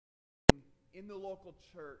in the local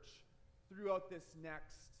church throughout this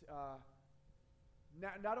next,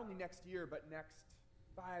 not only next year, but next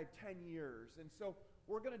 5-10 years. And so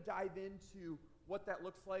we're going to dive into what that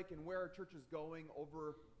looks like and where our church is going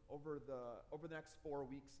over the next 4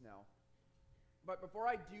 weeks now. But before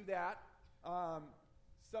I do that,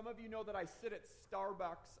 some of you know that I sit at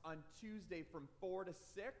Starbucks on Tuesday from 4 to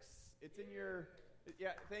 6. It's in your,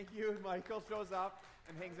 yeah, thank you. Michael shows up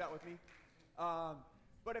and hangs out with me.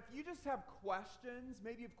 But if you just have questions,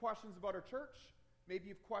 maybe you have questions about our church, maybe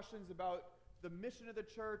you have questions about the mission of the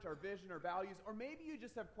church, our vision, our values, or maybe you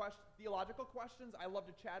just have theological questions. I love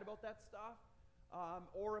to chat about that stuff.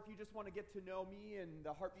 Or if you just want to get to know me and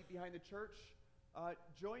the heartbeat behind the church,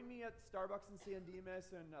 join me at Starbucks in San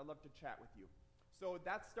Dimas, and I'd love to chat with you. So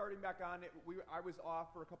that's starting back on. I was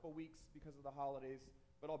off for a couple weeks because of the holidays,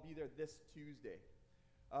 but I'll be there this Tuesday.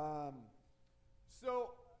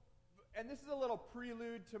 And this is a little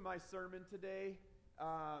prelude to my sermon today.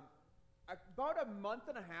 About a month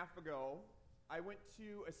and a half ago, I went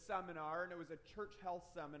to a seminar, and it was a church health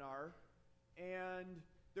seminar, and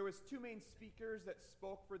there was 2 main speakers that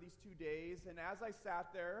spoke for these 2 days, and as I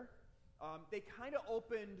sat there, they kind of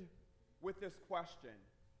opened with this question.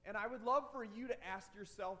 And I would love for you to ask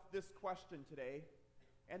yourself this question today.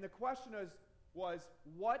 And the question was,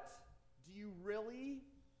 what do you really,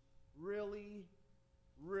 really,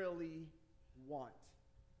 really want?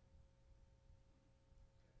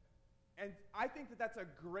 And I think that that's a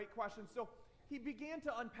great question. So he began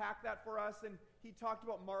to unpack that for us, and he talked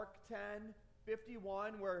about Mark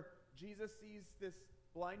 10:51, where Jesus sees this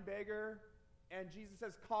blind beggar, and Jesus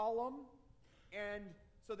says, call him. And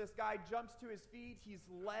so this guy jumps to his feet. He's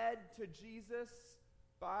led to Jesus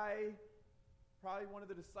by probably one of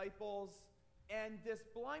the disciples. And this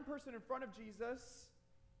blind person in front of Jesus,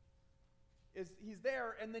 he's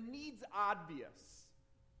there, and the need's obvious.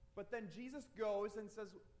 But then Jesus goes and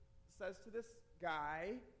says to this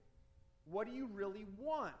guy, what do you really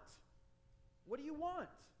want? What do you want?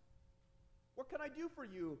 What can I do for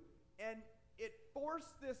you? And it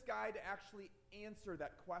forced this guy to actually answer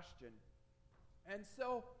that question. And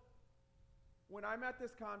so when I'm at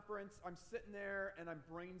this conference, I'm sitting there and I'm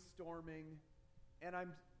brainstorming, and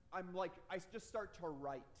I'm like, I just start to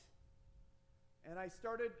write. And I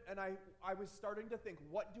was starting to think,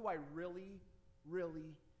 what do I really,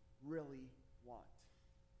 really, really want?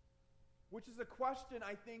 Which is a question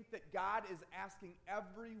I think that God is asking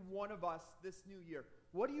every one of us this new year.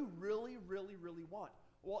 What do you really, really, really want?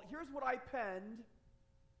 Well, here's what I penned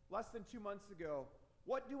less than 2 months ago.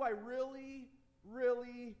 What do I really,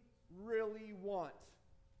 really, really want?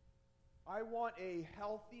 I want a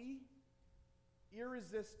healthy,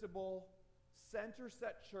 irresistible,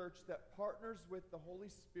 center-set church that partners with the Holy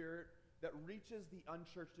Spirit, that reaches the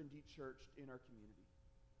unchurched and dechurched in our community.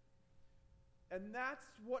 And that's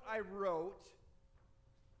what I wrote.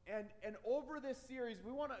 And over this series,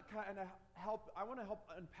 we want to kind of help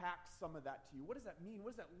unpack some of that to you. What does that mean?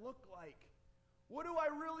 What does that look like? What do I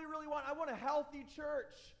really, really want? I want a healthy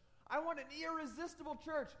church. I want an irresistible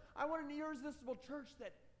church. I want an irresistible church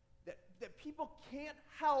that people can't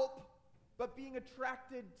help but being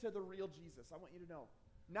attracted to the real Jesus. I want you to know.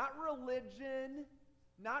 Not religion,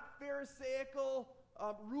 not Pharisaical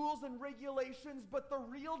rules and regulations, but the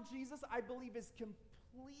real Jesus, I believe, is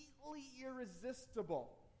completely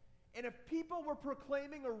irresistible. And if people were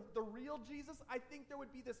proclaiming the real Jesus, I think there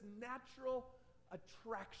would be this natural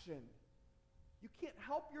attraction. You can't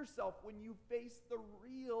help yourself when you face the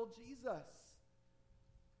real Jesus.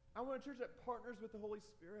 I want a church that partners with the Holy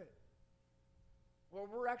Spirit, where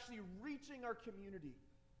we're actually reaching our community.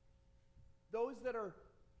 Those that are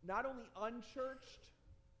not only unchurched,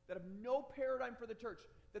 that have no paradigm for the church,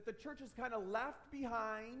 that the church is kind of left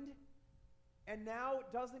behind and now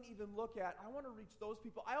doesn't even look at. I want to reach those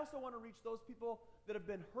people. I also want to reach those people that have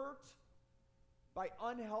been hurt by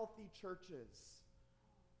unhealthy churches.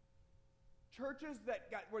 Churches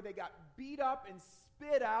where they got beat up and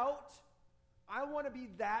spit out. I want to be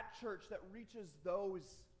that church that reaches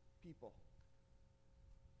those people.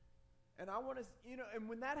 And I want to, and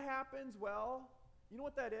when that happens, well, you know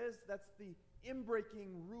what that is? That's the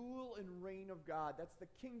inbreaking rule and reign of God. That's the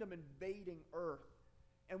kingdom invading earth.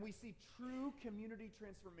 And we see true community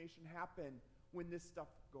transformation happen when this stuff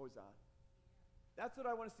goes on. That's what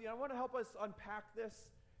I want to see. I want to help us unpack this.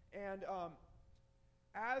 And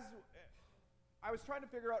as I was trying to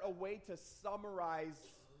figure out a way to summarize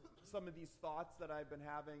some of these thoughts that I've been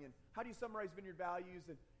having, and how do you summarize Vineyard Values,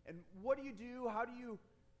 and what do you do? How do you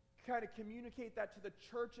kind of communicate that to the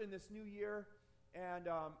church in this new year? And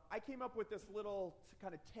I came up with this little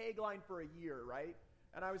kind of tagline for a year, right?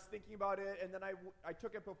 And I was thinking about it, and then I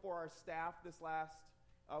took it before our staff this last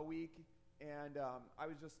week, and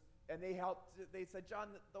they helped. They said, John,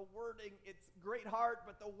 the wording, it's great heart,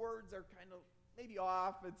 but the words are kind of maybe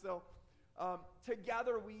off. And so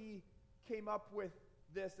together we came up with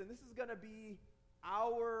this, and this is going to be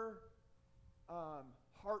our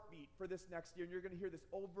heartbeat for this next year. And you're going to hear this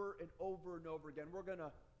over and over and over again. We're going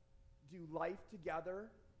to do life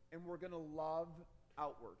together, and we're going to love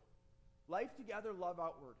outward. Life together, love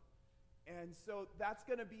outward. And so that's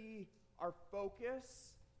going to be our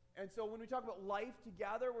focus. And so when we talk about life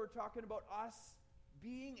together, we're talking about us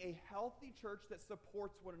being a healthy church that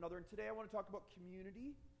supports one another. And today I want to talk about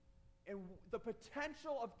community and the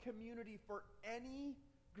potential of community for any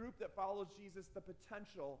group that follows Jesus, the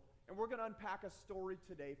potential. And we're going to unpack a story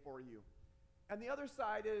today for you. And the other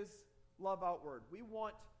side is love outward. We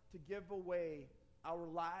want to give away our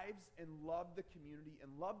lives and love the community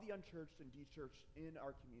and love the unchurched and de-churched in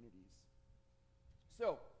our communities.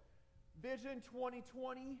 So, Vision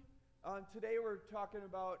 2020. Today we're talking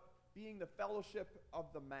about being the fellowship of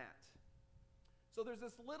the mat. So there's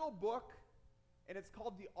this little book, and it's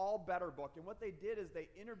called the All Better book. And what they did is they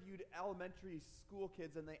interviewed elementary school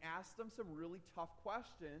kids, and they asked them some really tough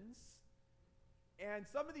questions. And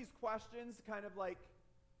some of these questions kind of like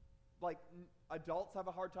adults have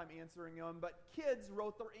a hard time answering them, but kids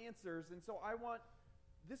wrote their answers. And so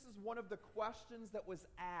this is one of the questions that was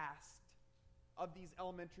asked of these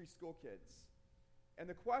elementary school kids. And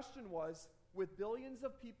the question was, with billions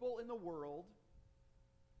of people in the world,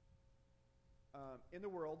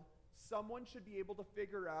 someone should be able to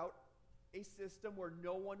figure out a system where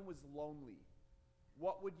no one was lonely.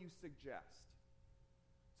 What would you suggest?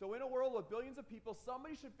 So in a world with billions of people,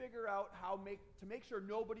 somebody should figure out to make sure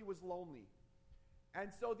nobody was lonely. And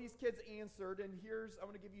so these kids answered, and I'm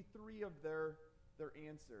going to give you 3 of their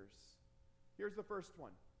answers. Here's the first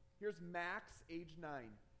one. Here's Max, age 9.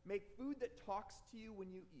 Make food that talks to you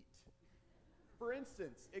when you eat. For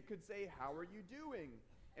instance, it could say, how are you doing?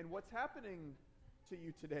 And what's happening to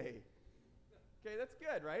you today? Okay, that's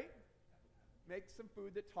good, right? Make some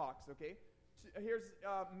food that talks, okay? Here's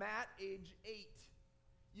Matt, age 8.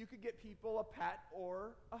 You could get people a pet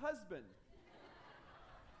or a husband.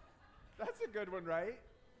 That's a good one, right?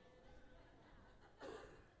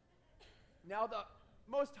 Now, the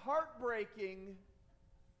most heartbreaking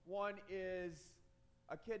one is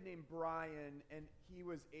a kid named Brian, and he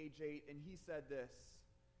was age 8, and he said this: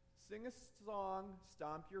 sing a song,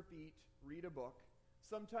 stomp your feet, read a book.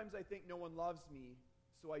 Sometimes I think no one loves me,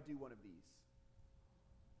 so I do one of these.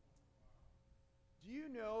 Do you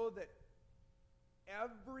know that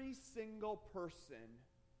every single person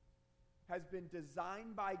has been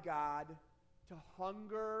designed by God to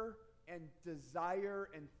hunger and desire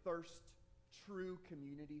and thirst true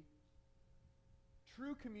community?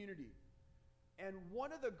 True community. And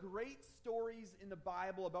one of the great stories in the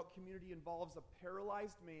Bible about community involves a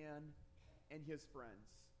paralyzed man and his friends.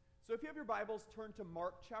 So if you have your Bibles, turn to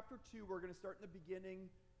Mark chapter 2. We're going to start in the beginning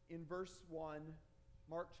in verse 1.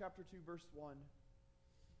 Mark chapter 2, verse 1.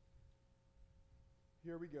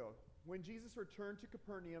 Here we go. When Jesus returned to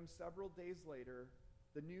Capernaum several days later,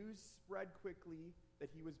 the news spread quickly that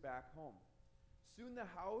he was back home. Soon the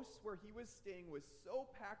house where he was staying was so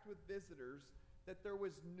packed with visitors that there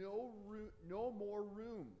was no more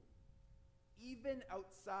room, even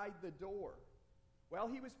outside the door. While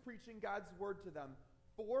he was preaching God's word to them,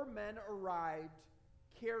 4 men arrived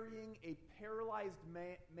carrying a paralyzed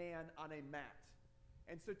man on a mat.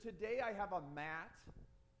 And so today I have a mat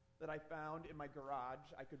that I found in my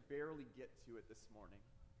garage. I could barely get to it this morning.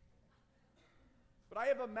 But I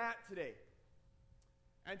have a mat today.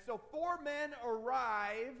 And so 4 men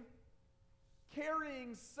arrive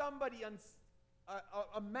carrying somebody on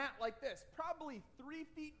a mat like this, probably 3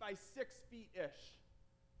 feet by 6 feet-ish.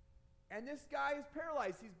 And this guy is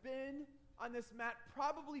paralyzed. He's been on this mat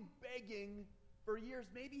probably begging for years,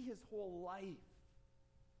 maybe his whole life.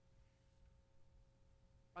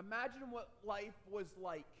 Imagine what life was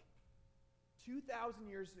like 2,000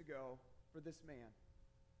 years ago for this man.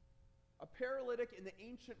 A paralytic in the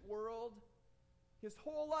ancient world, his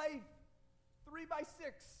whole life, 3 by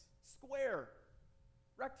 6, square,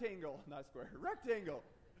 rectangle, not square, rectangle.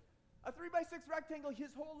 A 3 by 6 rectangle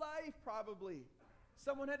his whole life probably.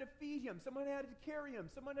 Someone had to feed him. Someone had to carry him.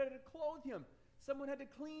 Someone had to clothe him. Someone had to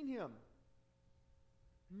clean him.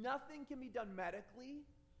 Nothing can be done medically.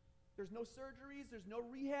 There's no surgeries. There's no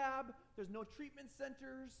rehab. There's no treatment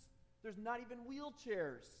centers. There's not even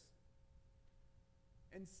wheelchairs.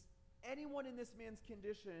 And anyone in this man's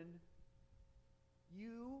condition,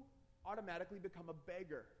 you automatically become a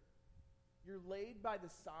beggar. You're laid by the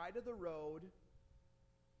side of the road,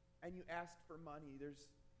 and you asked for money.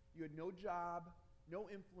 You had no job, no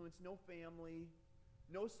influence, no family,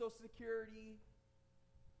 no Social Security.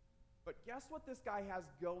 But guess what this guy has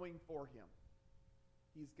going for him?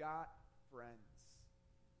 He's got friends.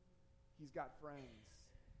 He's got friends.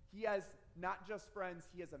 He has not just friends,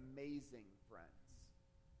 he has amazing friends.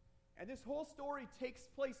 And this whole story takes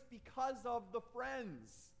place because of the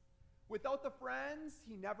friends. Without the friends,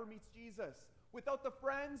 he never meets Jesus. Without the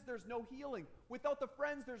friends, there's no healing. Without the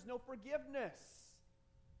friends, there's no forgiveness.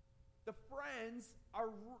 The friends are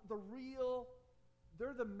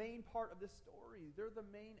they're the main part of this story. They're the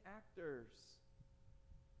main actors.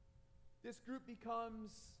 This group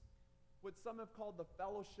becomes what some have called the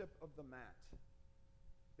fellowship of the mat.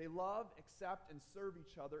 They love, accept, and serve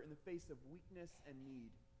each other in the face of weakness and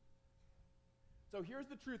need. So here's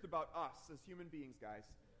the truth about us as human beings, guys.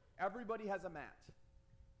 Everybody has a mat.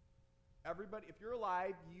 Everybody, if you're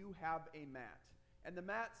alive, you have a mat. And the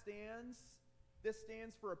mat stands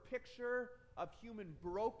for a picture of human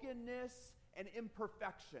brokenness and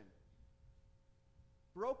imperfection.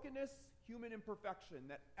 Brokenness, human imperfection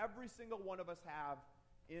that every single one of us have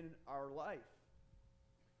in our life.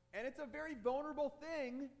 And it's a very vulnerable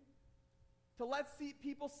thing to let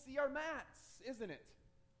people see our mats, isn't it?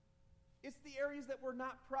 It's the areas that we're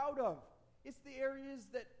not proud of. It's the areas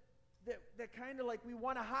that kind of like we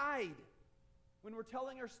want to hide when we're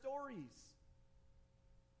telling our stories.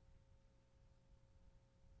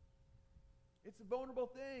 It's a vulnerable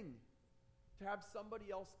thing to have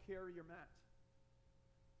somebody else carry your mat.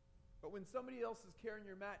 But when somebody else is carrying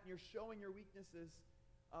your mat and you're showing your weaknesses,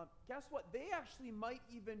 guess what? They actually might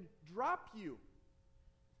even drop you.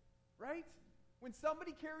 Right? When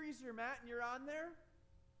somebody carries your mat and you're on there,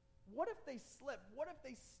 what if they slip? What if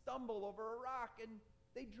they stumble over a rock and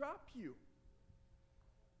they drop you?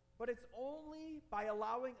 But it's only by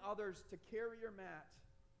allowing others to carry your mat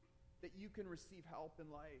that you can receive help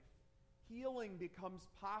in life. Healing becomes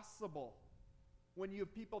possible when you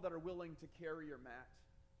have people that are willing to carry your mat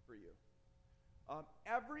for you.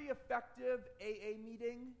 Every effective AA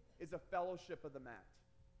meeting is a fellowship of the mat.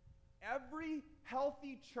 Every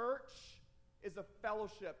healthy church is a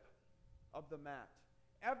fellowship of the mat.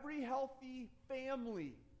 Every healthy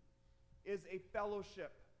family is a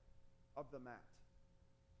fellowship of the mat.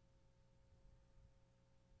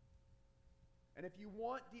 And if you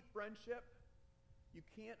want deep friendship, you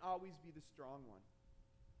can't always be the strong one.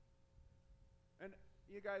 And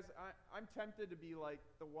you guys, I'm tempted to be like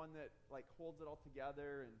the one that like holds it all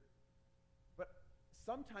together, but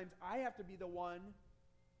sometimes I have to be the one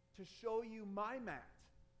to show you my mat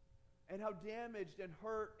and how damaged and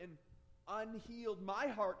hurt and unhealed my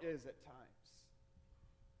heart is at times.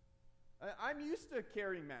 I'm used to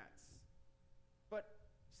carrying mats, but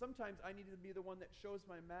sometimes I need to be the one that shows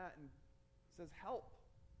my mat and says, help.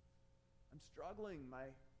 I'm struggling. My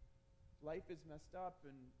life is messed up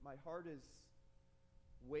and my heart is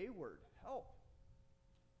wayward. Help.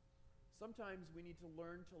 Sometimes we need to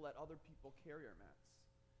learn to let other people carry our mats.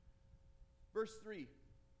 Verse 3,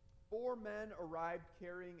 4 men arrived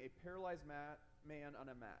carrying a paralyzed man on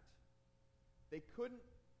a mat. They couldn't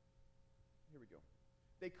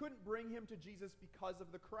bring him to Jesus because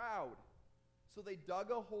of the crowd. So they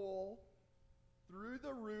dug a hole through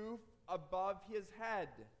the roof above his head.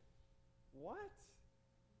 What?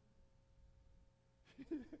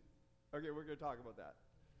 Okay, we're going to talk about that.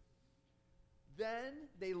 Then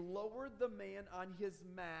they lowered the man on his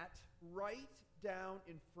mat right down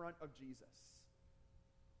in front of Jesus.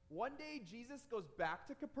 One day, Jesus goes back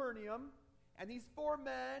to Capernaum, and these 4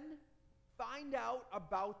 men find out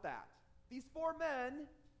about that. These 4 men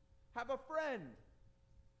have a friend,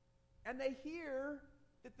 and they hear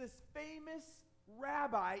that this famous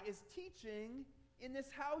rabbi is teaching in this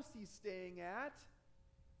house he's staying at,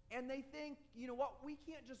 and they think, you know what, we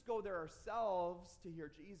can't just go there ourselves to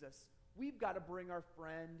hear Jesus. We've got to bring our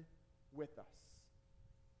friend with us.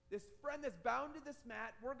 This friend that's bound to this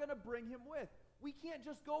mat, we're going to bring him with. We can't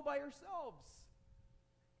just go by ourselves.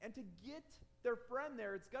 And to get their friend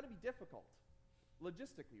there, it's going to be difficult,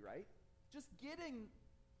 logistically, right? Just getting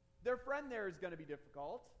their friend there is going to be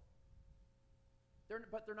difficult.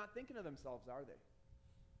 But they're not thinking of themselves, are they?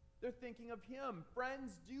 They're thinking of him.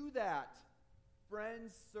 Friends do that.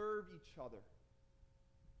 Friends serve each other.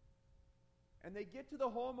 And they get to the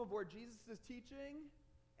home of where Jesus is teaching,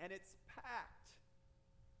 and it's packed.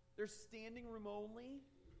 There's standing room only.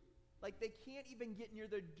 Like they can't even get near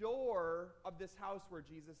the door of this house where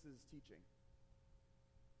Jesus is teaching.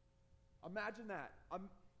 Imagine that.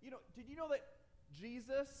 Did you know that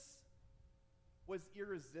Jesus was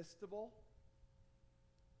irresistible?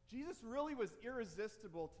 Jesus really was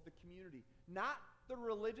irresistible to the community. Not the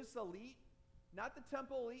religious elite, not the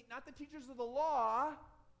temple elite, not the teachers of the law,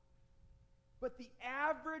 but the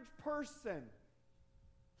average person.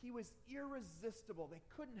 He was irresistible. They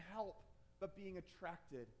couldn't help but being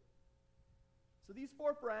attracted. So these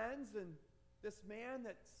four friends and this man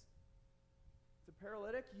it's a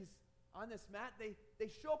paralytic, he's on this mat. They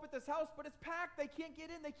show up at this house, but it's packed. They can't get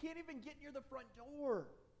in. They can't even get near the front door.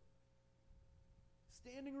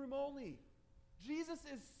 Standing room only. Jesus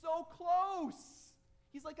is so close.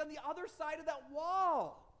 He's like on the other side of that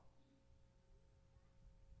wall.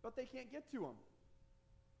 But they can't get to him.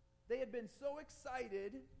 They had been so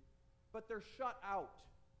excited, but they're shut out.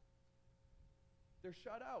 They're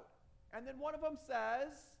shut out. And then one of them says,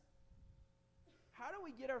 how do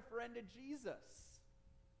we get our friend to Jesus?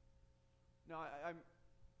 Now,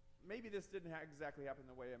 maybe this didn't exactly happen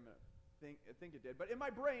the way I think it did. But in my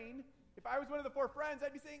brain, if I was one of the four friends,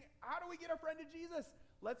 I'd be saying, how do we get our friend to Jesus?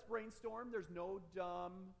 Let's brainstorm. There's no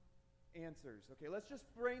dumb answers. Okay, let's just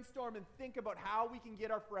brainstorm and think about how we can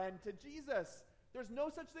get our friend to Jesus. There's no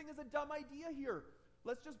such thing as a dumb idea here.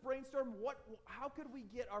 Let's just brainstorm how could we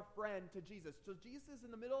get our friend to Jesus? So Jesus is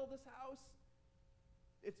in the middle of this house.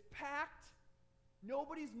 It's packed.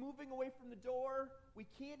 Nobody's moving away from the door. We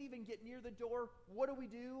can't even get near the door. What do we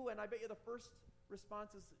do? And I bet you the first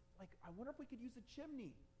response is like, I wonder if we could use a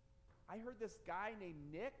chimney. I heard this guy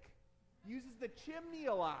named Nick uses the chimney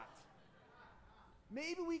a lot.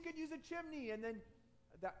 Maybe we could use a chimney. And then,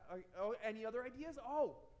 any other ideas?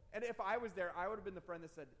 Oh, and if I was there, I would have been the friend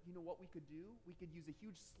that said, you know what we could do? We could use a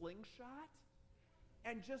huge slingshot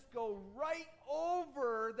and just go right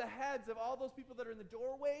over the heads of all those people that are in the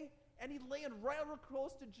doorway, and he'd land right real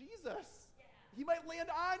close to Jesus. Yeah. He might land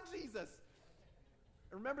on Jesus.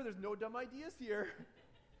 And remember, there's no dumb ideas here.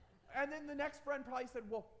 And then the next friend probably said,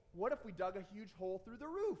 well, what if we dug a huge hole through the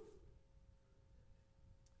roof?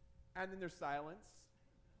 And then there's silence.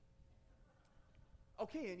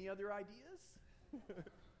 Okay, any other ideas?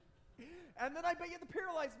 And then I bet you the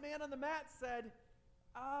paralyzed man on the mat said,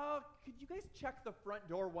 could you guys check the front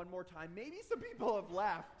door one more time? Maybe some people have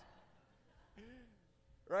left.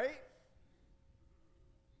 Right?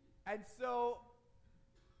 And so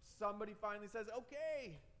somebody finally says,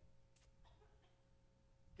 okay,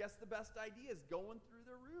 guess the best idea is going through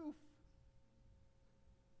the roof.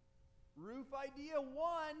 Roof idea 1.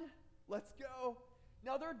 Let's go.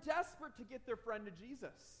 Now they're desperate to get their friend to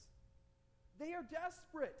Jesus. They are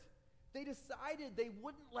desperate. They decided they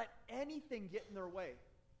wouldn't let anything get in their way.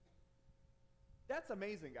 That's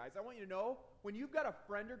amazing, guys. I want you to know, when you've got a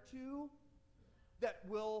friend or two that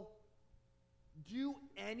will do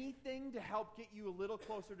anything to help get you a little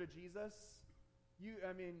closer to Jesus,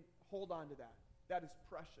 hold on to that. That is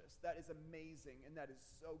precious. That is amazing, and that is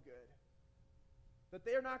so good. But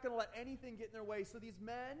they are not going to let anything get in their way. So these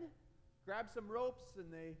men grabbed some ropes,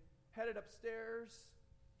 and they headed upstairs.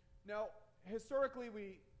 Now,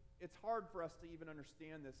 historically, it's hard for us to even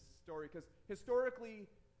understand this story, because historically,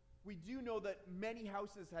 we do know that many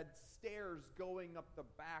houses had stairs going up the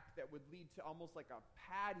back that would lead to almost like a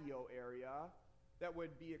patio area that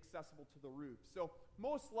would be accessible to the roof. So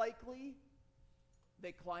most likely,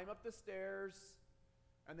 they climb up the stairs,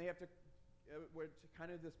 and they have to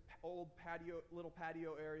kind of this old little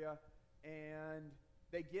patio area, and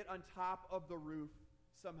they get on top of the roof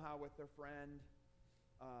somehow with their friend.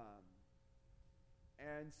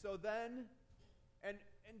 And so then, and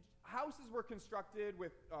houses were constructed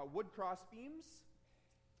with wood cross beams.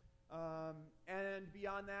 And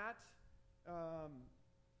beyond that,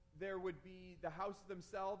 there would be the houses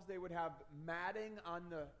themselves. They would have matting on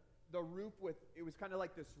the roof it was kind of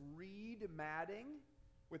like this reed matting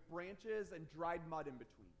with branches and dried mud in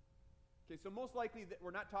between. Okay, so most likely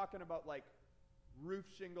we're not talking about like roof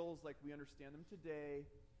shingles like we understand them today.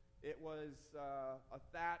 It was a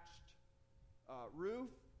thatched roof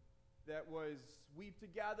that was weaved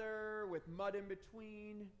together with mud in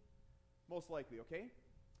between, most likely, okay?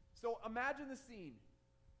 So imagine the scene.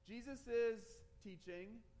 Jesus is teaching,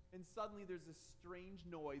 and suddenly there's this strange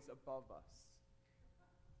noise above us.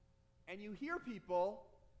 And you hear people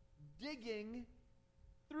digging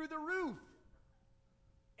through the roof,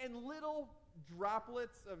 and little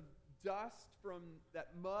droplets of dust from that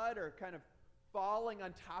mud are kind of falling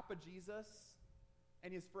on top of Jesus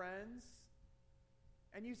and his friends.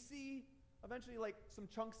 And you see eventually like some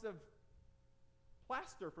chunks of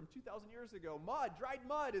plaster from 2,000 years ago. Mud, dried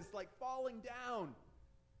mud is like falling down.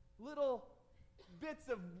 Little bits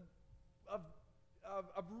of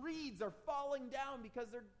reeds are falling down because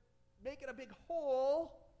they're making a big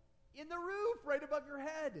hole in the roof right above your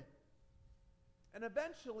head. And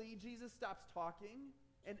eventually Jesus stops talking,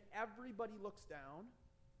 and everybody looks down,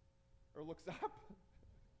 or looks up,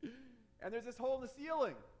 and there's this hole in the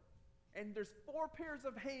ceiling. And there's 4 pairs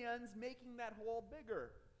of hands making that hole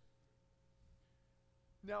bigger.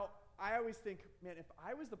 Now, I always think, man, if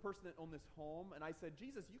I was the person that owned this home and I said,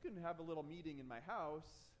 Jesus, you can have a little meeting in my house,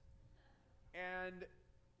 and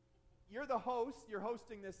you're the host, you're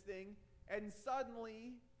hosting this thing, and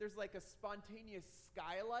suddenly there's like a spontaneous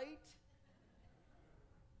skylight,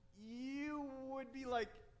 you would be like,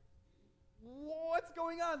 what's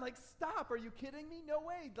going on? Like, stop, are you kidding me? No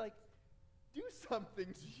way. Like, do something,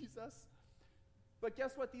 Jesus. But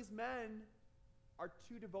guess what? These men are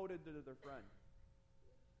too devoted to their friend.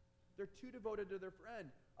 They're too devoted to their friend.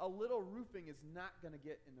 A little roofing is not going to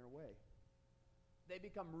get in their way. They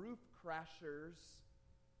become roof crashers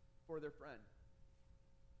for their friend.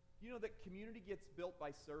 You know that community gets built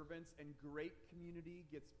by servants, and great community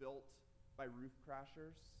gets built by roof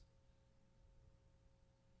crashers?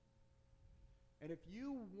 And if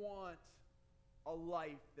you want a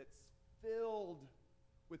life that's filled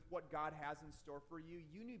with what God has in store for you,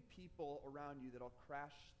 you need people around you that'll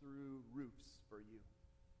crash through roofs for you.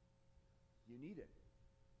 You need it.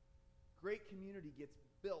 Great community gets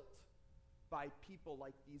built by people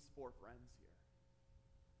like these 4 friends here.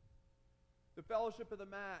 The Fellowship of the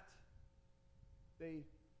Mat, they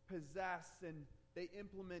possess and they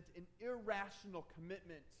implement an irrational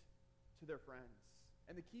commitment to their friends.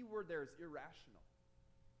 And the key word there is irrational.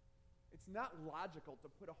 It's not logical to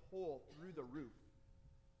put a hole through the roof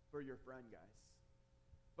for your friend, guys.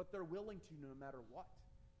 But they're willing to no matter what.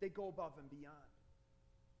 They go above and beyond.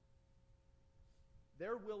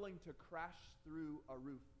 They're willing to crash through a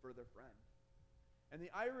roof for their friend. And the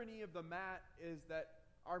irony of the mat is that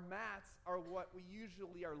our mats are what we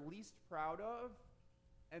usually are least proud of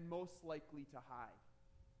and most likely to hide.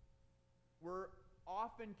 We're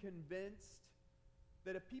often convinced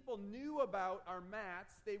that if people knew about our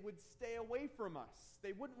mats, they would stay away from us.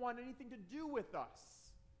 They wouldn't want anything to do with us.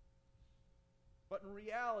 But in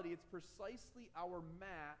reality, it's precisely our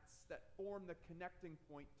mats that form the connecting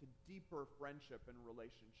point to deeper friendship and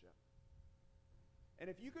relationship. And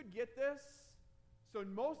if you could get this, so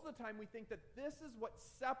most of the time we think that this is what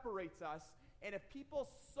separates us, and if people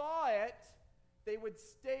saw it, they would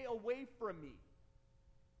stay away from me.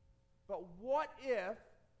 But what if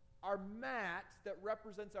our mat that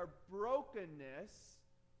represents our brokenness,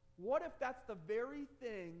 what if that's the very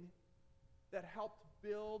thing that helped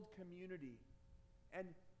build community?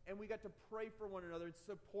 And we got to pray for one another and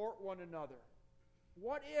support one another.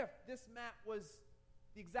 What if this mat was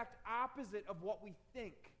the exact opposite of what we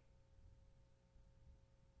think?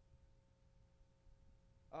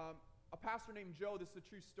 A pastor named Joe, this is a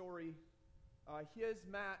true story, his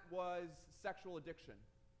mat was sexual addiction.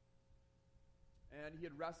 And he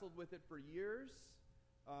had wrestled with it for years.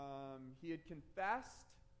 He had confessed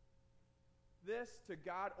this to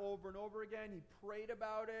God over and over again. He prayed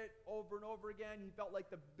about it over and over again. He felt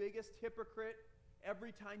like the biggest hypocrite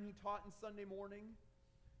every time he taught in Sunday morning.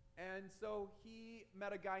 And so he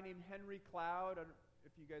met a guy named Henry Cloud. I don't know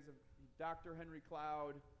if you guys have, Dr. Henry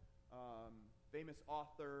Cloud, famous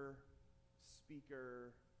author,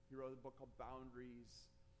 speaker. He wrote a book called Boundaries.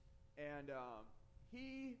 And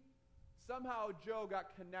somehow Joe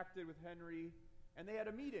got connected with Henry, and they had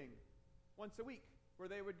a meeting once a week where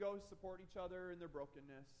they would go support each other in their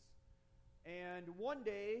brokenness. And one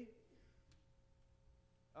day,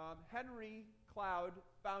 Henry Cloud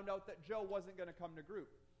found out that Joe wasn't going to come to group.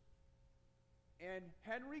 And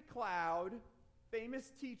Henry Cloud,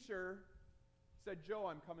 famous teacher, said, Joe,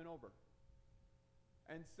 I'm coming over.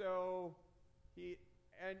 And so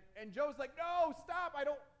and Joe's like, no, stop, I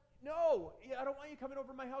don't want you coming over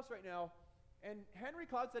to my house right now. And Henry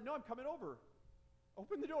Cloud said, no, I'm coming over.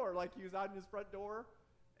 Open the door, like he was out in his front door.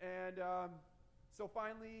 And so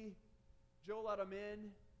finally, Joe let him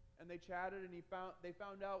in, and they chatted, and they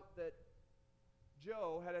found out that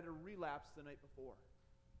Joe had a relapse the night before.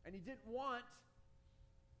 And he didn't want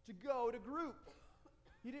to go to group.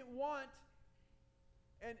 He didn't want,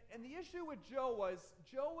 and the issue with Joe was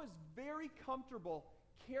very comfortable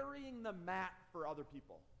carrying the mat for other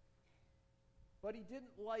people. But he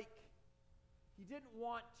didn't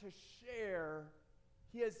want to share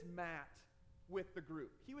his mat with the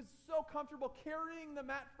group. He was so comfortable carrying the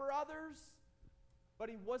mat for others, but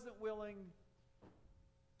he wasn't willing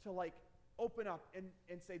to open up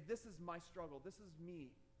and say, this is my struggle, this is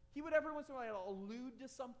me. He would every once in a while allude to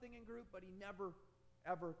something in group, but he never,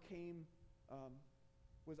 ever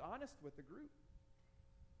was honest with the group.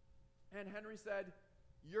 And Henry said,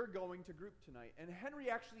 you're going to group tonight. And Henry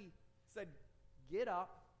actually said, get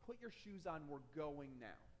up, put your shoes on, we're going now.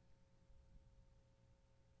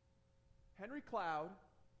 Henry Cloud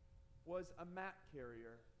was a mat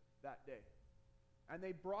carrier that day. And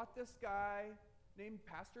they brought this guy named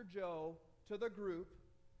Pastor Joe to the group.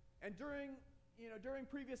 And during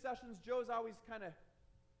previous sessions, Joe's always kind of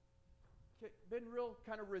been real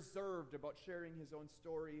kind of reserved about sharing his own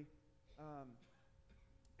story.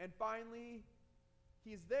 And finally,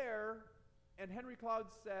 he's there, and Henry Cloud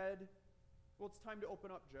said, well, it's time to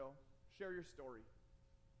open up, Joe. Share your story.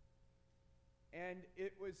 And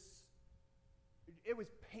it was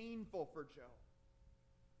painful for Joe.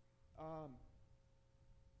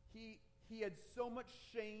 He had so much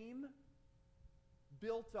shame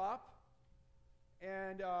built up,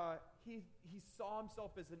 and he saw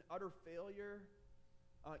himself as an utter failure,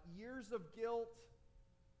 years of guilt,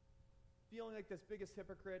 feeling like this biggest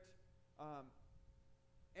hypocrite.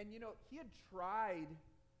 And he had tried,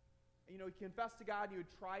 he confessed to God, he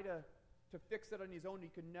would try to fix it on his own. He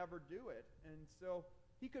could never do it. And so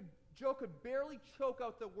Joe could barely choke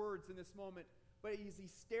out the words in this moment, but as he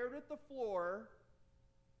stared at the floor,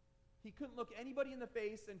 he couldn't look anybody in the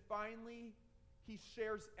face, and finally he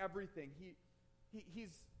shares everything.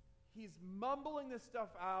 He's mumbling this stuff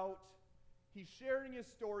out. He's sharing his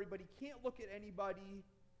story, but he can't look at anybody,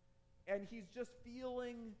 and he's just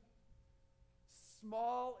feeling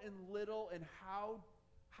small and little, and how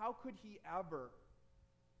could he ever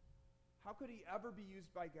be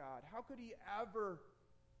used by God? How could he ever,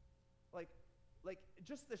 like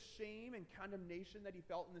just the shame and condemnation that he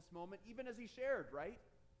felt in this moment, even as he shared, right?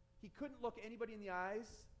 He couldn't look anybody in the eyes.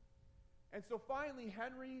 And so finally,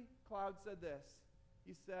 Henry Cloud said this.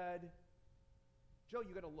 He said, Joe,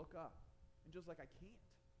 you got to look up. And Joe's like, I can't.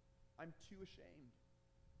 I'm too ashamed.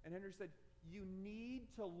 And Henry said, you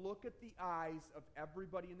need to look at the eyes of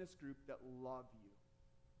everybody in this group that love you.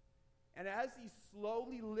 And as he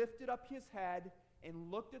slowly lifted up his head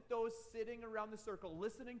and looked at those sitting around the circle,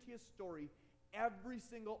 listening to his story, every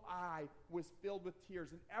single eye was filled with tears,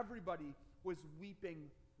 and everybody was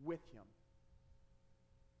weeping with him.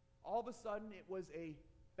 All of a sudden, it was a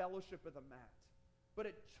fellowship of the mat. But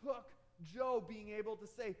it took Joe being able to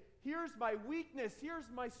say, here's my weakness, here's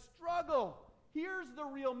my struggle, here's the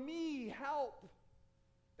real me, help.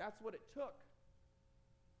 That's what it took.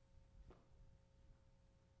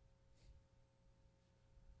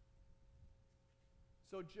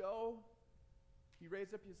 So Joe, he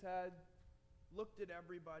raised up his head, looked at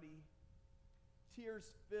everybody, tears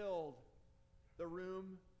filled the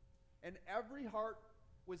room, and every heart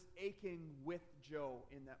was aching with Joe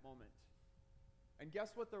in that moment. And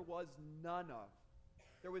guess what there was none of?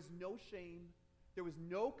 There was no shame. There was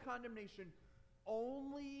no condemnation.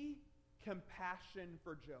 Only compassion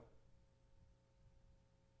for Joe.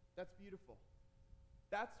 That's beautiful.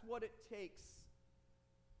 That's what it takes.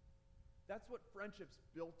 That's what friendship's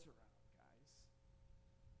built around, guys.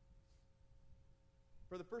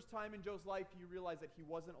 For the first time in Joe's life, he realized that he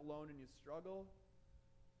wasn't alone in his struggle,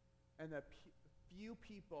 and that few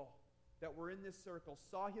people that were in this circle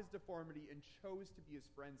saw his deformity and chose to be his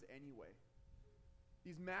friends anyway.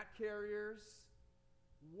 These mat carriers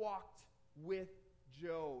walked with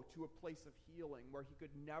Joe to a place of healing where he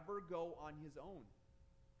could never go on his own,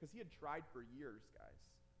 because he had tried for years,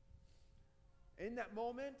 guys. In that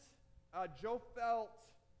moment, Joe felt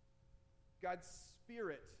God's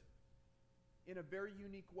Spirit in a very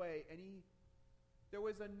unique way, and there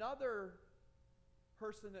was another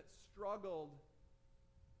person that struggled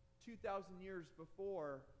 2,000 years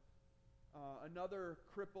before, another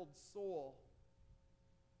crippled soul.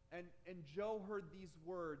 And Joe heard these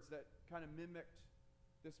words that kind of mimicked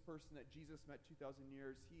this person that Jesus met 2,000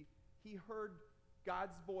 years. He heard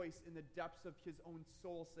God's voice in the depths of his own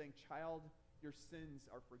soul saying, "Child, your sins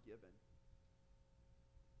are forgiven."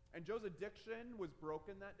 And Joe's addiction was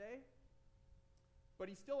broken that day, but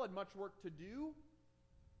he still had much work to do.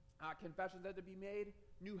 Confessions had to be made.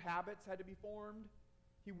 New habits had to be formed.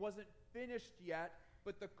 He wasn't finished yet,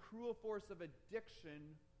 but the cruel force of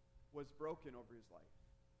addiction was broken over his life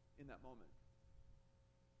in that moment.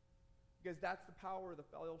 Because that's the power of the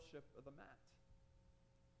fellowship of the mat.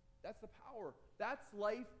 That's the power. That's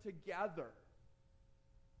life together.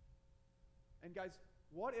 And guys,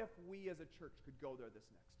 what if we as a church could go there this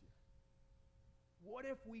next year? What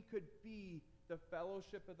if we could be the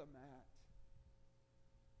fellowship of the mat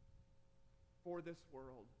for this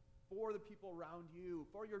world, for the people around you,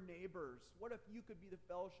 for your neighbors? What if you could be the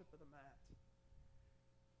fellowship of the mat?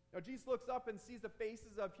 Now, Jesus looks up and sees the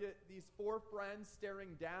faces of these four friends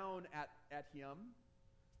staring down at him,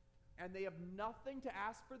 and they have nothing to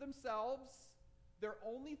ask for themselves. Their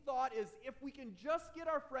only thought is, if we can just get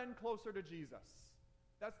our friend closer to Jesus.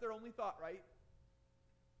 That's their only thought, right?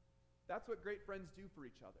 That's what great friends do for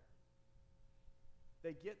each other.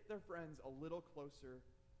 They get their friends a little closer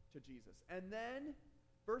to Jesus. And then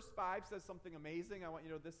verse 5 says something amazing. I want you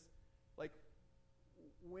to know this, like,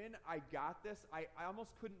 when I got this, I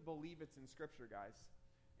almost couldn't believe it's in Scripture, guys.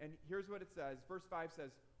 And here's what it says. Verse 5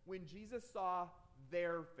 says, when Jesus saw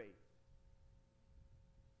their faith.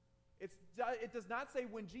 It does not say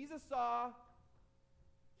when Jesus saw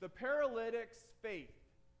the paralytic's faith.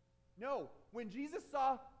 No, when Jesus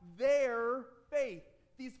saw their faith.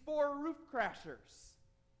 These 4 roof crashers.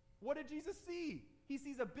 What did Jesus see? He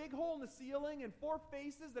sees a big hole in the ceiling and 4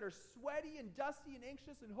 faces that are sweaty and dusty and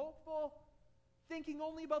anxious and hopeful, thinking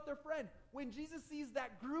only about their friend. When Jesus sees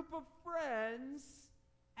that group of friends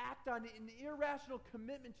act on an irrational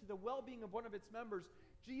commitment to the well-being of one of its members,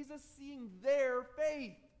 Jesus seeing their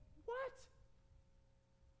faith. What?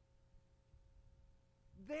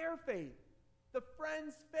 Their faith. The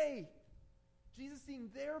friend's faith. Jesus seeing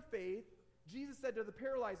their faith, Jesus said to the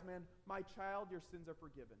paralyzed man, my child, your sins are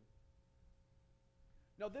forgiven.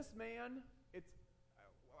 Now this man,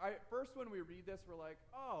 first when we read this, we're like,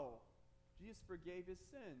 oh, Jesus forgave his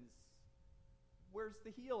sins. Where's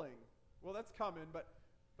the healing? Well, that's coming, but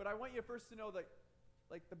I want you first to know that,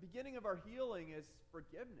 like, the beginning of our healing is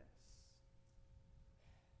forgiveness.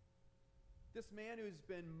 This man who's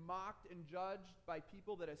been mocked and judged by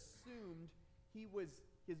people that assumed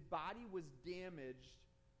his body was damaged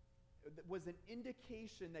was an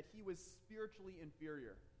indication that he was spiritually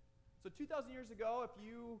inferior. So 2,000 years ago, if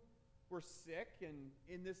you were sick and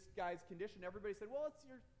in this guy's condition, everybody said, well,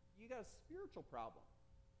 you got a spiritual problem.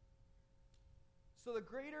 So the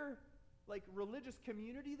greater, like, religious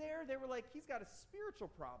community there, they were like, he's got a spiritual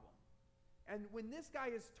problem. And when this guy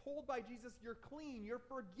is told by Jesus, you're clean, you're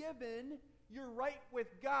forgiven, you're right with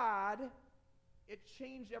God, it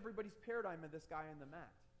changed everybody's paradigm of this guy on the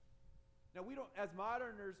mat. Now, we don't, as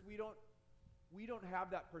moderners, we don't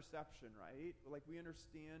have that perception, right? Like, we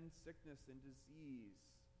understand sickness and disease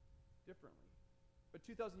differently. But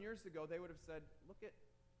 2,000 years ago, they would have said, look at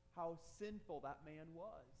how sinful that man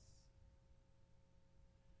was.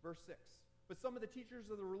 Verse 6. But some of the teachers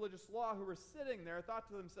of the religious law who were sitting there thought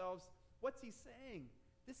to themselves, what's he saying?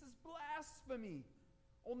 This is blasphemy.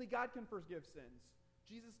 Only God can forgive sins.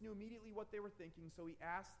 Jesus knew immediately what they were thinking, so he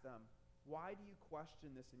asked them, why do you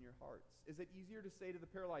question this in your hearts? Is it easier to say to the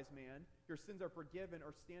paralyzed man, your sins are forgiven,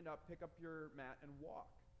 or stand up, pick up your mat, and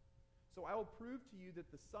walk? So I will prove to you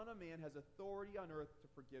that the Son of Man has authority on earth to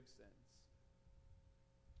forgive sins.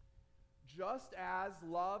 Just as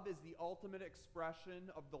love is the ultimate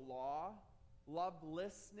expression of the law,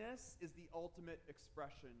 lovelessness is the ultimate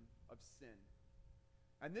expression of sin.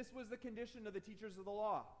 And this was the condition of the teachers of the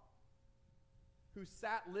law, who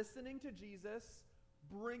sat listening to Jesus,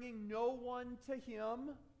 bringing no one to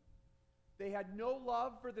him. They had no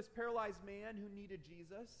love for this paralyzed man who needed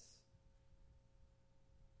Jesus.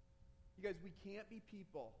 You guys, we can't be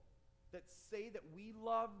people that say that we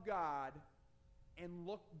love God and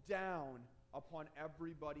look down upon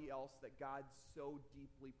everybody else that God so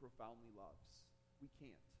deeply, profoundly loves. We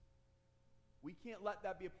can't. We can't let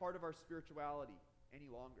that be a part of our spirituality any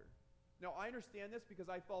longer. Now, I understand this because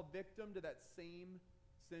I fall victim to that same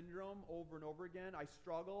syndrome over and over again. I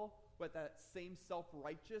struggle with that same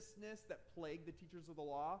self-righteousness that plagued the teachers of the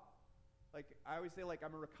law. Like, I always say, like,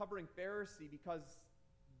 I'm a recovering Pharisee because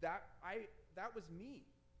that was me.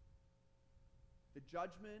 The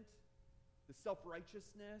judgment, the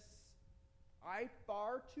self-righteousness. I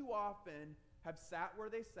far too often have sat where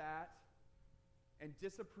they sat and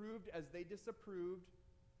disapproved as they disapproved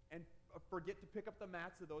and forget to pick up the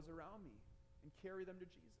mats of those around me and carry them to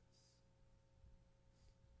Jesus.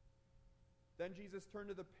 Then Jesus turned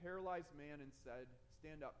to the paralyzed man and said,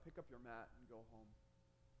 stand up, pick up your mat, and go home.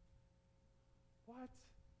 What?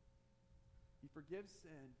 He forgives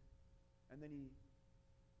sin, and then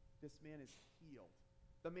this man is healed.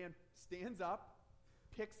 The man stands up,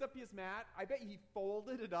 picks up his mat. I bet he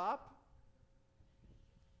folded it up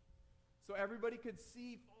so everybody could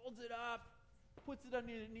see, folds it up, puts it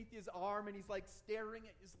underneath his arm, and he's like staring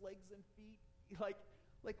at his legs and feet. Like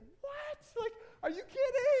what? Like, are you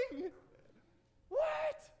kidding?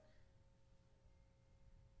 What?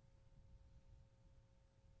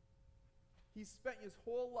 He spent his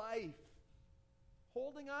whole life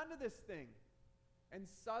holding on to this thing, and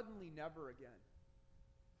suddenly never again.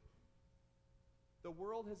 The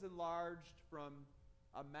world has enlarged from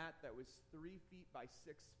a mat that was 3 feet by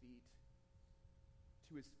 6 feet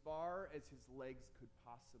to as far as his legs could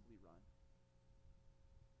possibly run.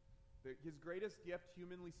 His greatest gift,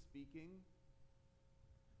 humanly speaking,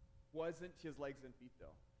 wasn't his legs and feet,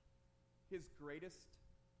 though. His greatest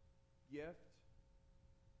gift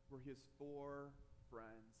were his 4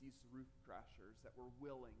 friends, these roof crashers that were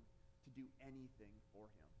willing to do anything for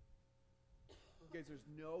him. Guys, there's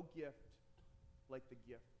no gift like the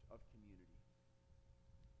gift of community.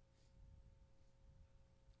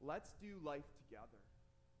 Let's do life together.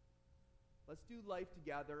 Let's do life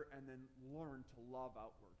together and then learn to love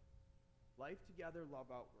outward. Life together, love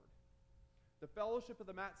outward. The fellowship of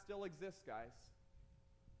the mat still exists, guys.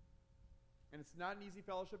 And it's not an easy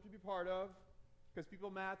fellowship to be part of, because people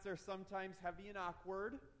mats are sometimes heavy and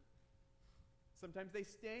awkward. Sometimes they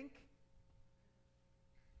stink.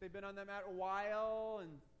 They've been on that mat a while and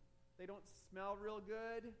they don't smell real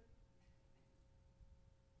good.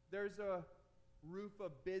 There's a roof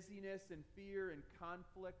of busyness and fear and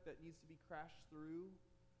conflict that needs to be crashed through.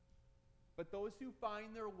 But those who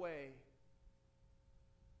find their way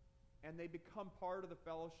and they become part of the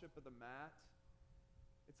fellowship of the mat,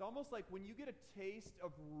 it's almost like when you get a taste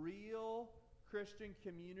of real Christian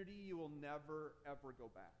community, you will never, ever go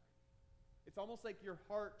back. It's almost like your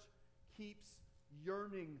heart keeps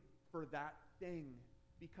yearning for that thing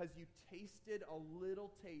because you tasted a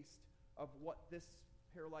little taste of what this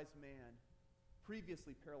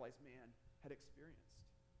previously paralyzed man, had experienced.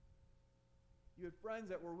 You had friends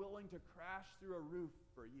that were willing to crash through a roof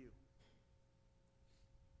for you.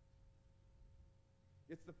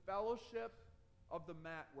 It's the fellowship of the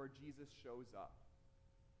mat where Jesus shows up.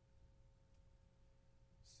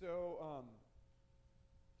 So,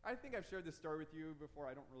 I think I've shared this story with you before.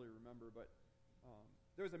 I don't really remember, but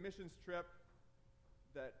there was a missions trip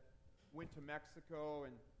that went to Mexico,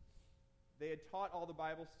 and they had taught all the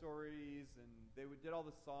Bible stories, and they did all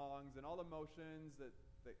the songs and all the motions that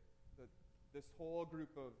this whole group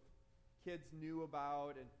of kids knew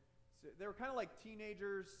about. And so they were kind of like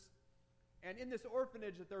teenagers. And in this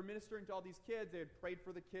orphanage that they were ministering to all these kids, they had prayed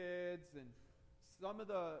for the kids, and some of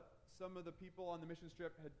the people on the missions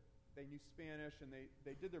trip they knew Spanish, and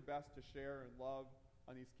they did their best to share and love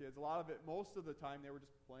on these kids. A lot of it, most of the time, they were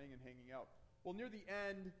just playing and hanging out. Well, near the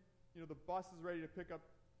end, the bus is ready to pick up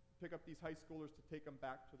these high schoolers to take them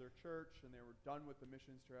back to their church, and they were done with the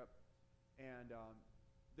missions trip. And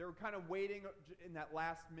they were kind of waiting in that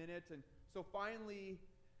last minute, and so finally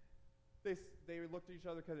they looked at each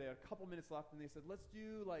other because they had a couple minutes left, and they said, let's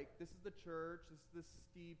do, this is the church, this is the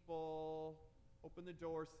steeple, open the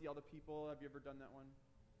door, see all the people. Have you ever done that one?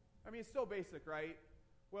 I mean, it's so basic, right?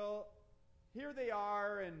 Well, here they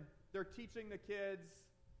are, and they're teaching the kids,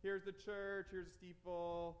 here's the church, here's the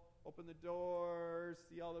steeple, open the doors,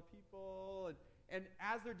 see all the people. And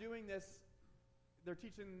as they're doing this, they're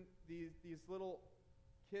teaching these little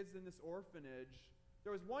kids in this orphanage.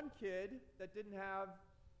 There was one kid that didn't have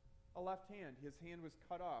a left hand. His hand was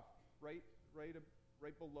cut off right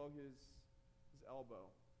below his elbow.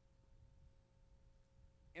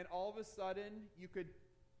 And all of a sudden,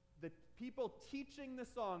 the people teaching the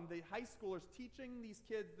song, the high schoolers teaching these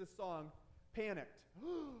kids the song, panicked.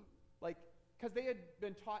 Because they had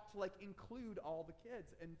been taught to include all the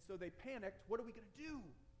kids. And so they panicked, what are we going to do?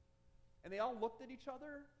 And they all looked at each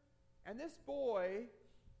other. And this boy,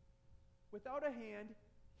 without a hand,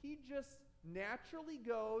 he just naturally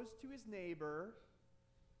goes to his neighbor,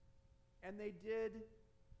 and they did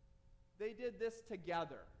this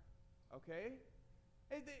together. Okay?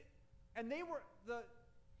 And they were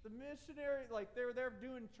the missionary, they're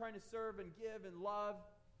trying to serve and give and love.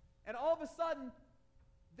 And all of a sudden,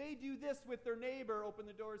 they do this with their neighbor, open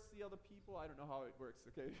the doors, see all the people. I don't know how it works,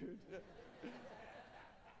 okay?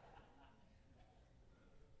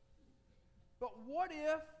 But what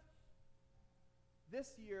if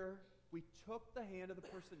this year we took the hand of the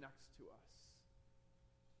person next to us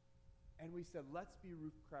and we said, let's be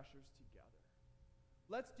roof crashers together.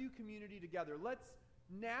 Let's do community together. Let's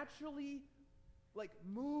naturally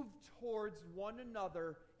move towards one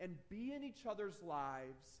another and be in each other's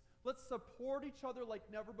lives. Let's support each other like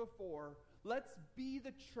never before. Let's be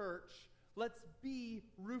the church. Let's be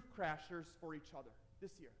roof crashers for each other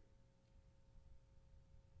this year.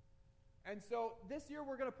 And so this year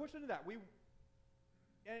we're going to push into that.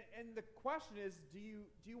 And the question is, do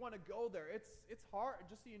you want to go there? It's hard.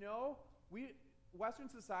 Just so you know, Western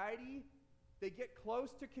society, they get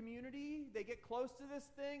close to community, they get close to this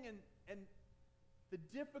thing, and the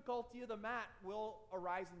difficulty of the mat will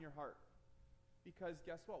arise in your heart. Because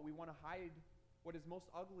guess what? We want to hide what is most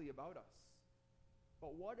ugly about us.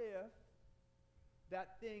 But what if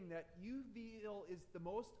that thing that you feel is the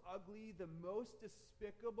most ugly, the most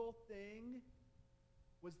despicable thing,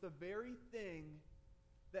 was the very thing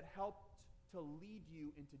that helped to lead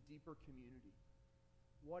you into deeper community?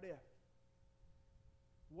 What if?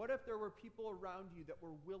 What if there were people around you that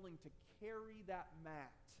were willing to carry that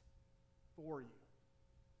mat for you?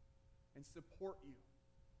 and support you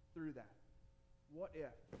through that. What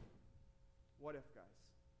if? What if, guys?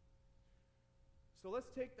 So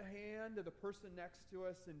let's take the hand of the person next to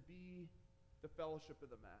us and be the fellowship of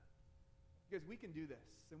the mat. Because we can do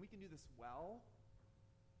this, and we can do this well.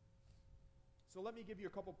 So let me give you a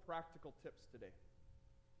couple practical tips today.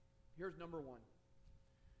 Here's number one.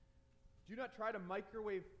 Do not try to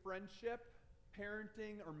microwave friendship,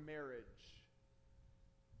 parenting, or marriage.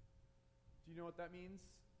 Do you know what that means?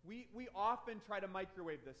 We often try to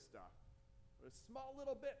microwave this stuff. With small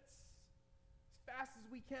little bits, as fast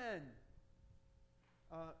as we can.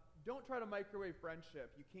 Don't try to microwave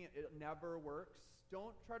friendship. You can't. It never works.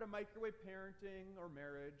 Don't try to microwave parenting or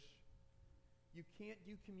marriage. You can't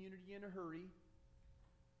do community in a hurry.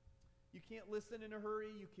 You can't listen in a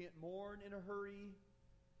hurry. You can't mourn in a hurry.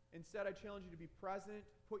 Instead, I challenge you to be present,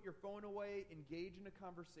 put your phone away, engage in a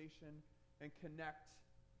conversation, and connect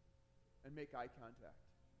and make eye contact.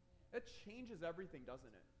 It changes everything,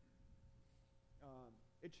 doesn't it?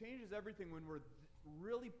 It changes everything when we're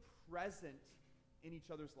really present in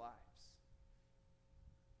each other's lives.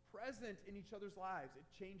 Present in each other's lives. It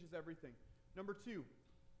changes everything. Number two,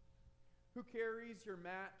 who carries your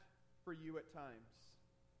mat for you at times?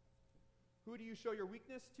 Who do you show your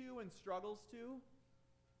weakness to and struggles to?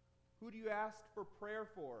 Who do you ask for prayer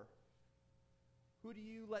for? Who do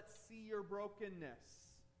you let see your brokenness?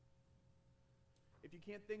 If you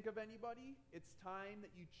can't think of anybody, it's time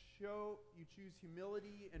that you choose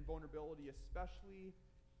humility and vulnerability, especially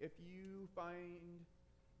if you find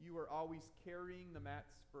you are always carrying the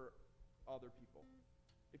mats for other people.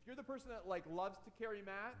 If you're the person that loves to carry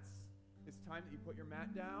mats, it's time that you put your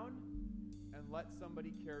mat down and let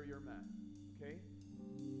somebody carry your mat. Okay?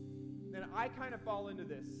 And I kind of fall into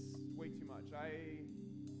this way too much.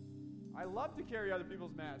 I love to carry other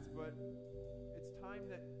people's mats, but it's time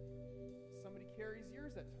that somebody carries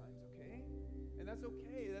yours at times, okay? And that's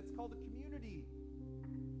okay. That's called a community.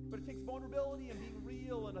 But it takes vulnerability and being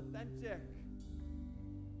real and authentic.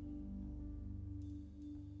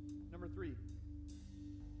 Number three.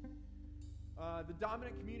 The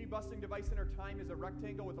dominant community busting device in our time is a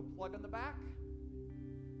rectangle with a plug on the back.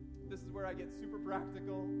 This is where I get super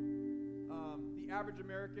practical. The average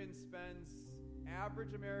American spends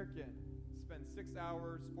 6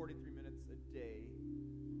 hours, 43 minutes a day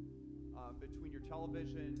between your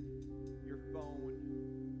television, your phone,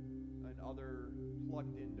 and other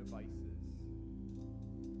plugged-in devices.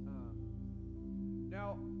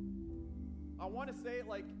 Now, I want to say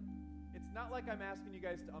it's not like I'm asking you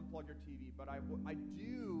guys to unplug your TV, but I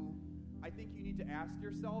think you need to ask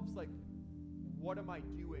yourselves, what am I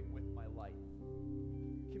doing with my life?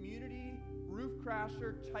 Community, roof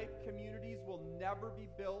crasher type communities will never be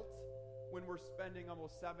built when we're spending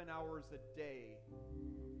almost 7 hours a day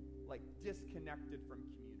disconnected from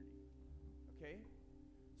community. Okay?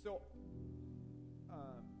 So,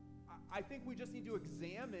 I think we just need to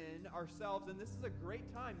examine ourselves, and this is a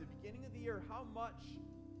great time, the beginning of the year, how much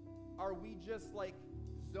are we just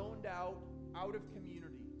zoned out of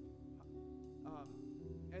community?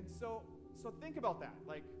 And so think about that.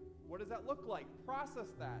 What does that look like? Process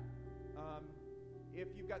that. If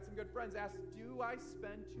you've got some good friends, ask, do I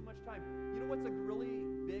spend too much time? You know what's a really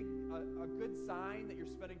big, a good sign that you're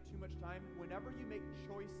spending too much time? Whenever you make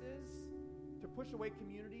choices to push away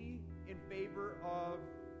community in favor of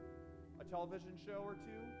a television show or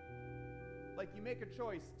two, you make a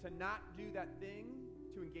choice to not do that thing,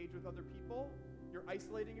 to engage with other people, you're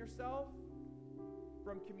isolating yourself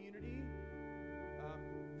from community,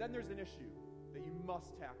 then there's an issue that you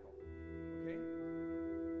must tackle. Okay?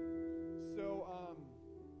 So,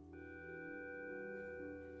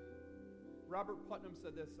 Robert Putnam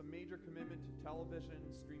said this: a major commitment to television,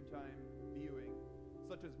 screen time, viewing,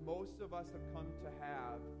 such as most of us have come to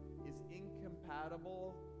have, is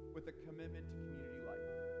incompatible with a commitment to community life.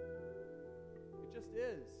 It just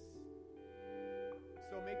is.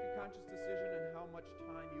 So make a conscious decision on how much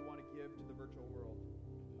time you want to give to the virtual world.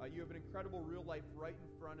 You have an incredible real life right in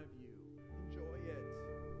front of you. Enjoy it.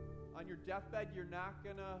 On your deathbed, you're not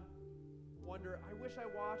going to wonder, I wish I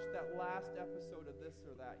watched that last episode of this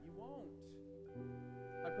or that. You won't.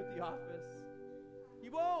 I put The Office.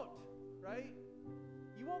 You won't, right?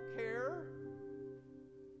 You won't care.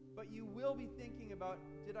 But you will be thinking about,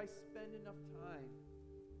 did I spend enough time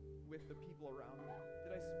with the people around me?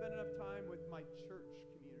 Did I spend enough time with my church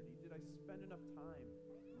community? Did I spend enough time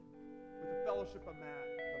with the fellowship of the mat?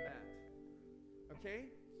 Okay?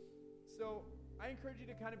 So I encourage you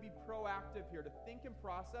to kind of be proactive here, to think and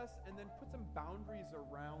process, and then put some boundaries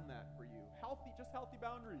around that for you. Just healthy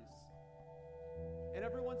boundaries. And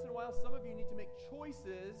every once in a while, some of you need to make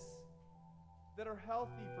choices that are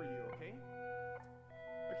healthy for you, okay?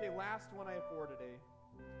 Okay, last one I have for today.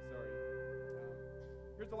 Sorry.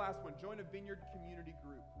 Here's the last one. Join a Vineyard community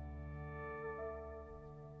group.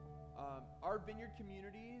 Our Vineyard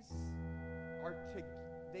communities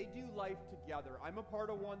they do life together. I'm a part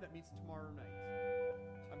of one that meets tomorrow night.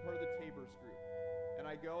 I'm part of the Tabors group. And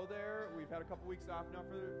I go there. We've had a couple weeks off now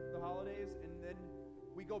for the holidays. And then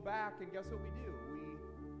we go back, and guess what we do? We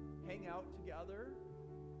hang out together.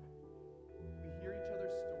 We hear each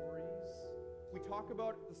other's stories. We talk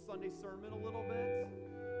about the Sunday sermon a little bit.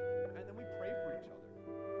 And then we pray for each other.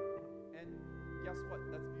 And guess what?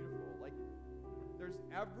 That's beautiful. Like, there's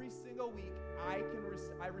every single week I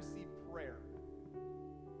receive prayer.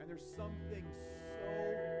 And there's something so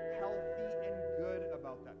healthy and good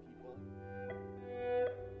about that, people.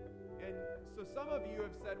 And so some of you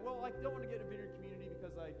have said, well, I don't want to get a Vineyard community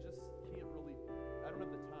because I don't have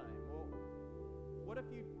the time. Well, what if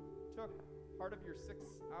you took part of your 6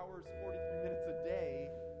 hours, 43 minutes a day,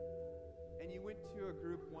 and you went to a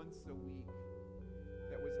group once a week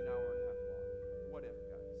that was an hour and a half long? What if,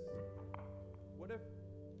 guys? What if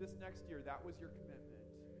this next year that was your commitment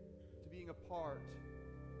to being a part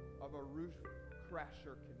of a Roof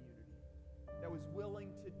Crasher community that was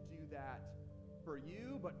willing to do that for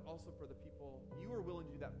you, but also for the people. You are willing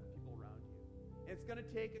to do that for people around you. And it's going to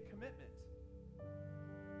take a commitment.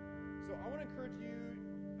 So I want to encourage you,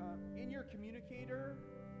 in your communicator,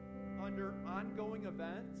 under ongoing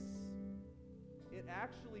events, it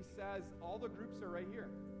actually says all the groups are right here.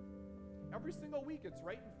 Every single week, it's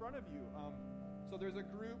right in front of you. So there's a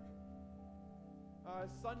group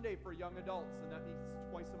Sunday for young adults, and that meets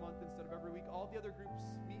twice a month instead of every week. All the other groups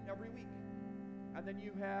meet every week. And then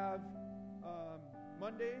you have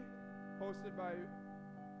Monday, hosted by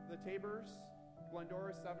the Tabors,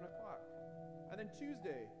 Glendora, 7 o'clock. And then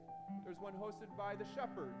Tuesday, there's one hosted by the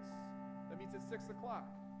Shepherds. That meets at 6 o'clock.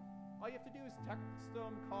 All you have to do is text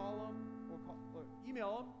them, call them, or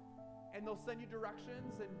email them, and they'll send you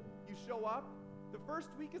directions, and you show up. The first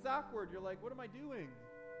week is awkward. You're like, what am I doing?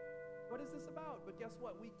 What is this about? But guess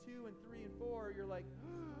what? Week 2 and 3 and 4, you're like,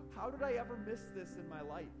 how did I ever miss this in my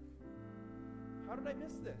life? How did I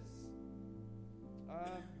miss this?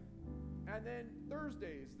 And then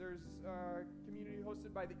Thursdays, there's a community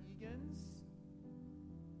hosted by the Egan's,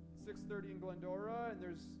 6:30 in Glendora, and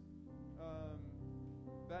there's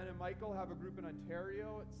Ben and Michael have a group in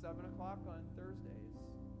Ontario at 7 o'clock on Thursdays.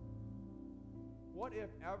 What if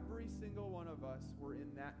every single one of us were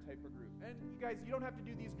in that type of group? And you guys, you don't have to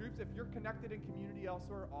do these groups. If you're connected in community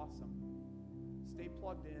elsewhere, awesome. Stay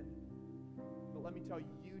plugged in. But let me tell you,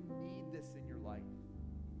 you need this in your life.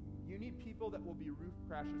 You need people that will be roof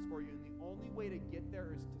crashers for you, and the only way to get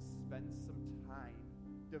there is to spend some time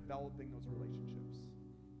developing those relationships.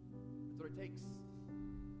 That's what it takes.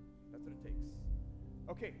 That's what it takes.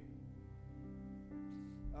 Okay.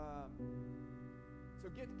 So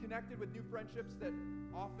get connected with new friendships that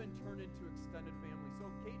often turn into extended family. So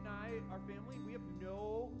Kate and I, our family, we have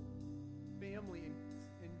no family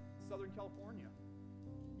in Southern California.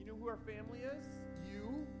 You know who our family is?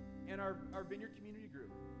 You and our Vineyard community group.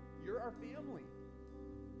 You're our family.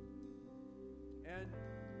 And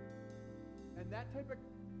that type of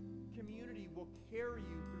community will carry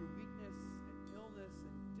you through weakness and illness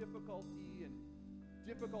and difficulty and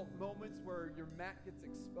difficult moments where your mat gets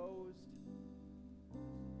exposed.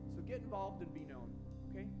 So get involved and be known,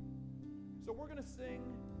 okay? So we're going to sing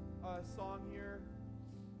a song here.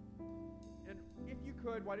 And if you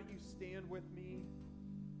could, why don't you stand with me?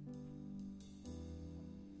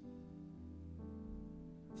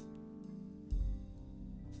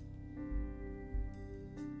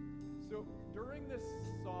 So during this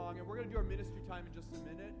song, and we're going to do our ministry time in just a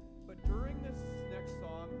minute, but during this next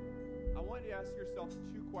song, I want you to ask yourself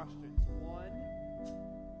 2 questions. One,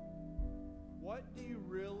 what do you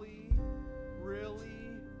really,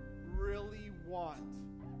 really, really want?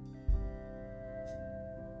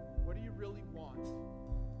 What do you really want?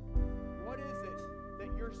 What is it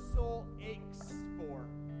that your soul aches for?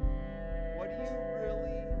 What do you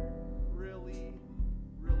really, really,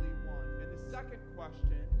 really want? And the second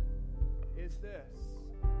question is this.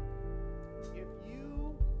 If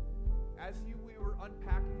you, as we were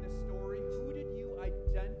unpacking this story, who did you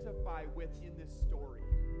identify with in this story?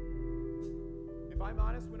 If I'm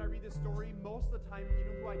honest, when I read this story, most of the time, you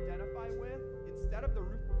know who I identify with? Instead of the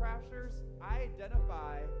roof crashers, I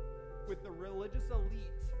identify with the religious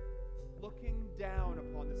elite looking down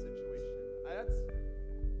upon the situation.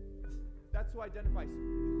 That's who identifies.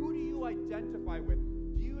 Who do you identify with?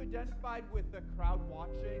 Do you identify with the crowd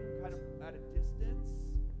watching kind of at a distance?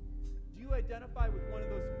 Do you identify with one of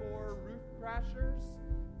those 4 roof crashers?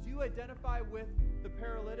 Do you identify with the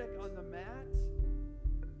paralytic on the mat?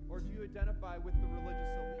 Or do you identify with the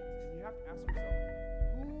religious elite? And you have to ask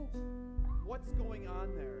yourself, what's going on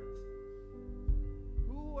there?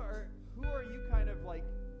 Who are you kind of like,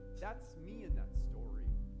 that's me in that story?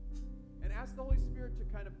 And ask the Holy Spirit to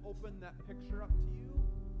kind of open that picture up to you.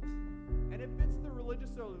 And if it's the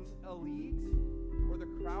religious elite or the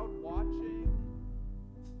crowd watching,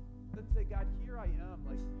 then say, God, here I am.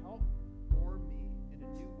 Like, help form me in a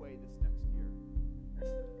new way this next year.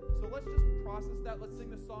 So let's just process that. Let's sing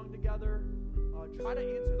the song together. Try to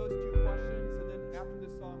answer those 2 questions, and then after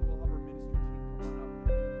this song, we'll have